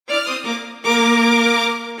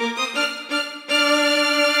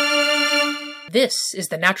This is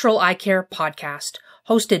the Natural Eye Care Podcast,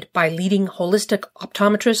 hosted by leading holistic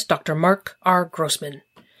optometrist Dr. Mark R. Grossman.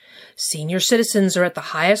 Senior citizens are at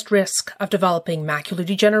the highest risk of developing macular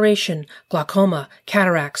degeneration, glaucoma,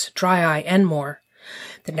 cataracts, dry eye, and more.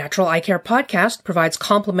 The Natural Eye Care Podcast provides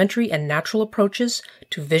complementary and natural approaches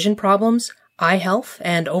to vision problems, eye health,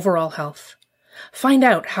 and overall health. Find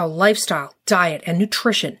out how lifestyle, diet, and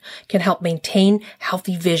nutrition can help maintain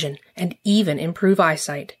healthy vision and even improve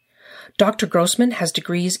eyesight. Dr. Grossman has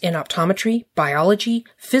degrees in optometry, biology,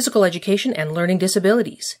 physical education, and learning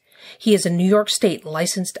disabilities. He is a New York State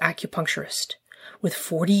licensed acupuncturist. With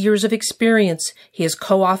 40 years of experience, he has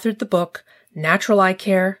co-authored the book, Natural Eye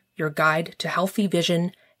Care, Your Guide to Healthy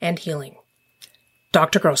Vision and Healing.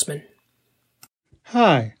 Dr. Grossman.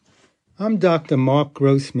 Hi, I'm Dr. Mark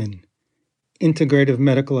Grossman, integrative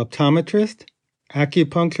medical optometrist,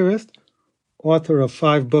 acupuncturist, author of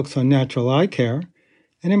 5 books on natural eye care,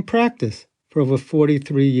 and in practice for over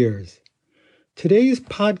 43 years. Today's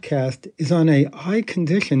podcast is on an eye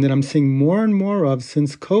condition that I'm seeing more and more of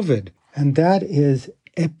since COVID, and that is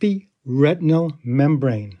epiretinal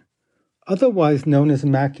membrane, otherwise known as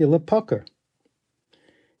macular pucker.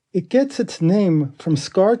 It gets its name from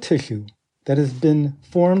scar tissue that has been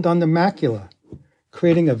formed on the macula,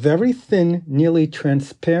 creating a very thin, nearly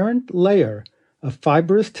transparent layer of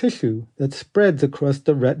fibrous tissue that spreads across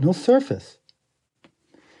the retinal surface.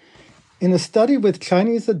 In a study with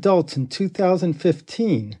Chinese adults in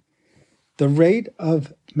 2015, the rate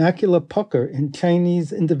of macular pucker in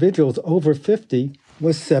Chinese individuals over 50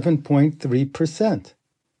 was 7.3%.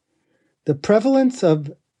 The prevalence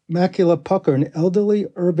of macular pucker in elderly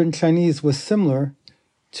urban Chinese was similar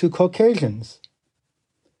to Caucasians.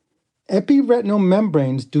 Epiretinal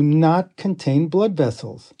membranes do not contain blood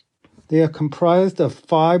vessels. They are comprised of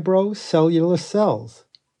fibrocellular cells,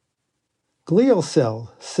 glial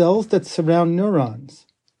cells that surround neurons.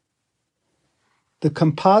 The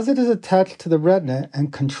composite is attached to the retina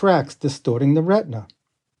and contracts, distorting the retina.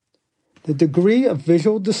 The degree of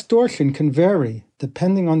visual distortion can vary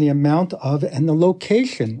depending on the amount of and the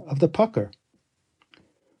location of the pucker.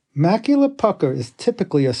 Macular pucker is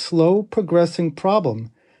typically a slow progressing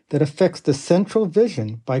problem that affects the central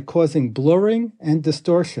vision by causing blurring and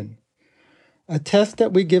distortion. A test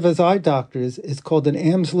that we give as eye doctors is called an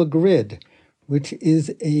Amsler grid, which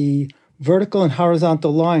is a vertical and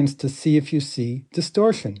horizontal lines to see if you see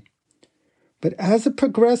distortion. But as it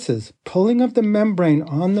progresses, pulling of the membrane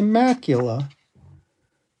on the macula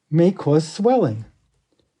may cause swelling.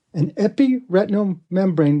 An epiretinal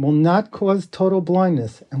membrane will not cause total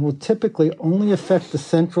blindness and will typically only affect the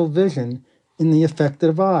central vision in the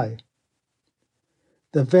affected eye.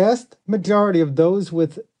 The vast majority of those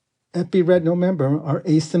with epiretinal membrane are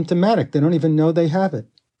asymptomatic. They don't even know they have it.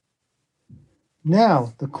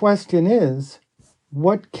 Now, the question is,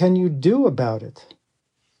 what can you do about it?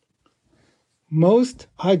 Most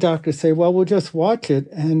eye doctors say, well, we'll just watch it,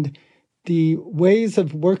 and the ways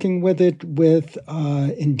of working with it with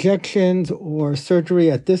injections or surgery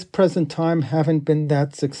at this present time haven't been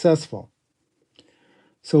that successful.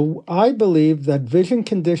 So I believe that vision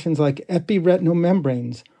conditions like epiretinal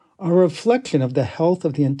membranes are a reflection of the health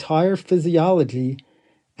of the entire physiology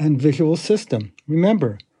and visual system.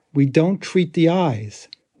 Remember, we don't treat the eyes.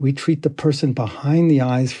 We treat the person behind the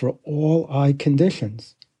eyes for all eye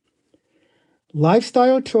conditions.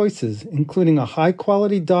 Lifestyle choices, including a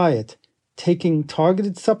high-quality diet, taking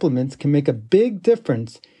targeted supplements, can make a big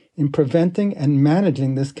difference in preventing and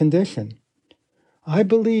managing this condition. I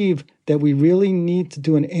believe that we really need to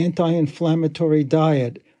do an anti-inflammatory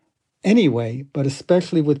diet anyway, but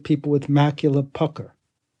especially with people with macular pucker.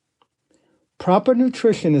 Proper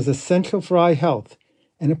nutrition is essential for eye health,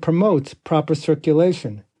 and it promotes proper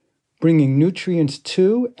circulation, bringing nutrients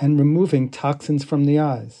to and removing toxins from the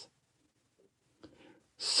eyes.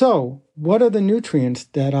 So, what are the nutrients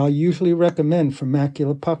that I'll usually recommend for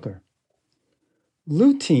macular pucker?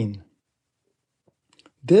 Lutein.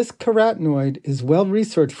 This carotenoid is well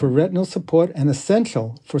researched for retinal support and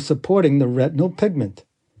essential for supporting the retinal pigment.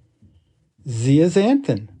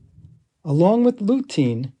 Zeaxanthin. Along with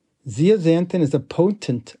lutein, zeaxanthin is a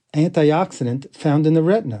potent antioxidant found in the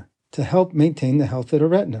retina to help maintain the health of the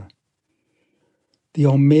retina. The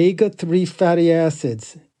omega-3 fatty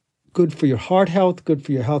acids, good for your heart health, good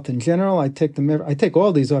for your health in general. I take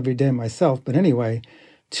all these every day myself, but anyway,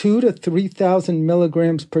 2,000 to 3,000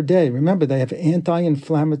 milligrams per day. Remember, they have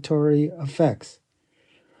anti-inflammatory effects.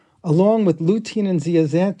 Along with lutein and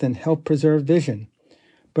zeaxanthin, help preserve vision.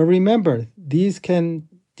 But remember, the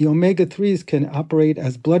omega-3s can operate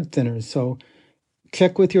as blood thinners, so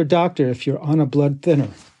check with your doctor if you're on a blood thinner.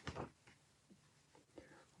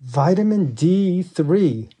 Vitamin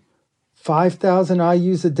D3, 5,000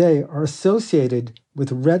 IUs a day, are associated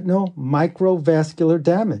with retinal microvascular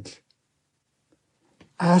damage.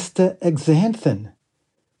 Astaxanthin,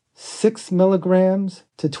 6 milligrams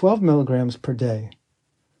to 12 milligrams per day.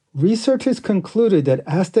 Researchers concluded that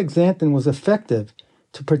astaxanthin was effective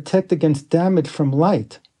to protect against damage from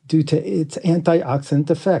light due to its antioxidant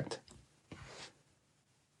effect.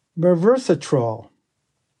 Resveratrol,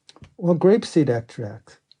 or grapeseed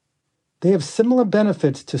extract. They have similar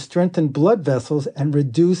benefits to strengthen blood vessels and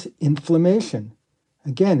reduce inflammation.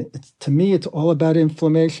 Again, to me, it's all about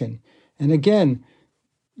inflammation. And again,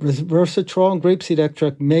 resveratrol and grapeseed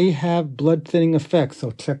extract may have blood-thinning effects,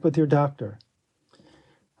 so check with your doctor.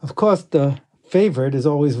 Of course, the favorite is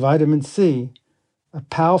always vitamin C, a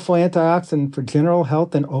powerful antioxidant for general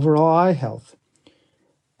health and overall eye health.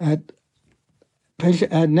 At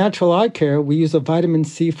Natural Eye Care, we use a vitamin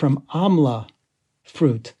C from amla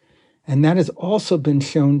fruit, and that has also been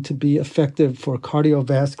shown to be effective for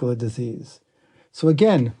cardiovascular disease. So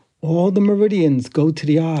again, all the meridians go to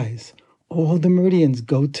the eyes. All the meridians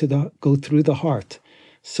go through the heart.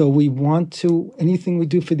 So we want to, anything we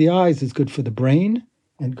do for the eyes is good for the brain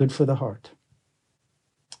and good for the heart.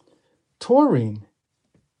 Taurine,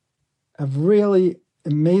 a really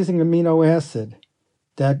amazing amino acid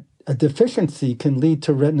that a deficiency can lead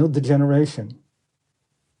to retinal degeneration.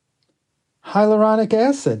 Hyaluronic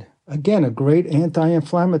acid, again, a great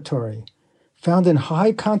anti-inflammatory, found in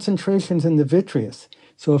high concentrations in the vitreous.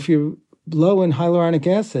 So if you're low in hyaluronic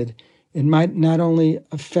acid, it might not only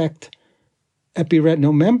affect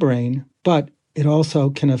epiretinal membrane, but it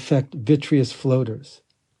also can affect vitreous floaters.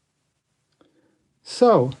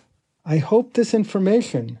 So I hope this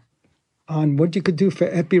information on what you could do for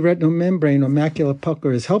epiretinal membrane or macular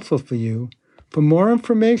pucker is helpful for you. For more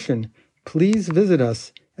information, please visit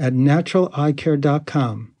us at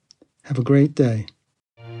naturaleyecare.com. Have a great day.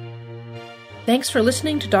 Thanks for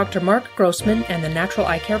listening to Dr. Mark Grossman and the Natural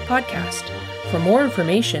Eye Care podcast. For more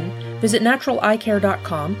information, visit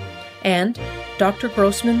naturaleyecare.com and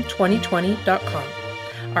drgrossman2020.com.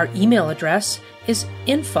 Our email address is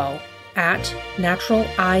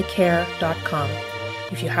info@naturaleyecare.com.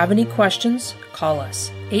 If you have any questions, call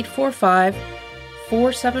us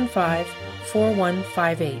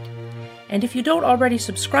 845-475-4158. And if you don't already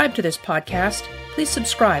subscribe to this podcast, please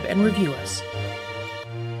subscribe and review us.